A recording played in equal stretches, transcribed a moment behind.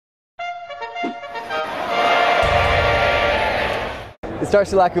It's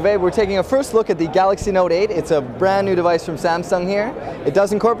Darcy Lacouvé. We're taking a first look at the Galaxy Note 8. It's a brand new device from Samsung here. It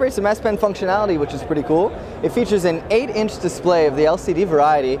does incorporate some S Pen functionality, which is pretty cool. It features an 8-inch display of the LCD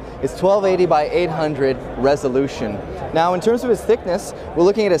variety. It's 1280 by 800 resolution. Now, in terms of its thickness, we're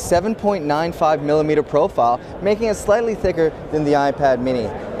looking at a 7.95 millimeter profile, making it slightly thicker than the iPad mini.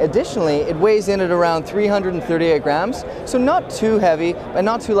 Additionally, it weighs in at around 338 grams, so not too heavy, but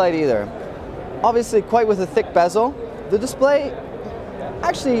not too light either. Obviously, quite with a thick bezel, the display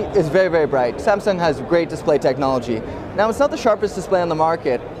actually is very, very bright. Samsung has great display technology. Now, it's not the sharpest display on the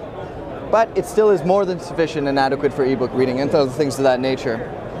market, but it still is more than sufficient and adequate for ebook reading and other things of that nature.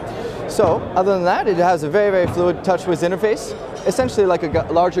 So, other than that, it has a very, very fluid TouchWiz interface, essentially like a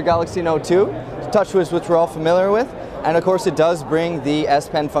larger Galaxy Note 2, TouchWiz which we're all familiar with, and of course it does bring the S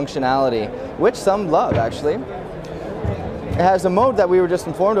Pen functionality, which some love actually. It has a mode that we were just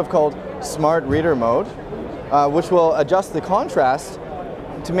informed of called Smart Reader Mode, which will adjust the contrast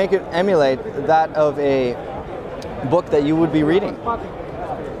to make it emulate that of a book that you would be reading.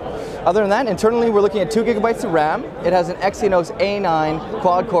 Other than that, internally we're looking at 2 gigabytes of RAM. It has an Exynos A9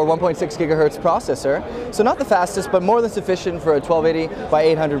 quad-core 1.6 gigahertz processor, so not the fastest, but more than sufficient for a 1280 by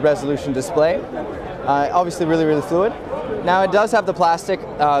 800 resolution display. Obviously really, really fluid. Now, it does have the plastic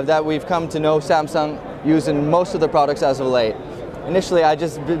that we've come to know Samsung use in most of their products as of late. Initially, I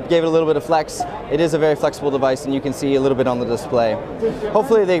just gave it a little bit of flex. It is a very flexible device, and you can see a little bit on the display.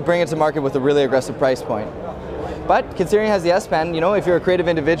 Hopefully, they bring it to market with a really aggressive price point. But considering it has the S Pen, you know, if you're a creative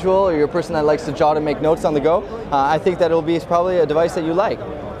individual or you're a person that likes to jot and make notes on the go, I think that it'll be probably a device that you like.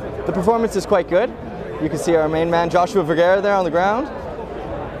 The performance is quite good. You can see our main man, Joshua Vergara, there on the ground.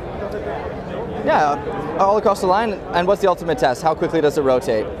 Yeah, all across the line. And what's the ultimate test? How quickly does it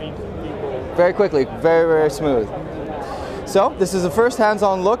rotate? Very quickly, very, very smooth. So, this is the first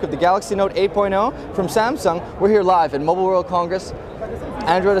hands-on look of the Galaxy Note 8.0 from Samsung. We're here live at Mobile World Congress,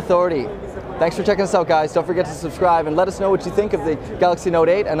 Android Authority. Thanks for checking us out, guys. Don't forget to subscribe and let us know what you think of the Galaxy Note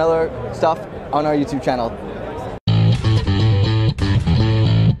 8 and other stuff on our YouTube channel.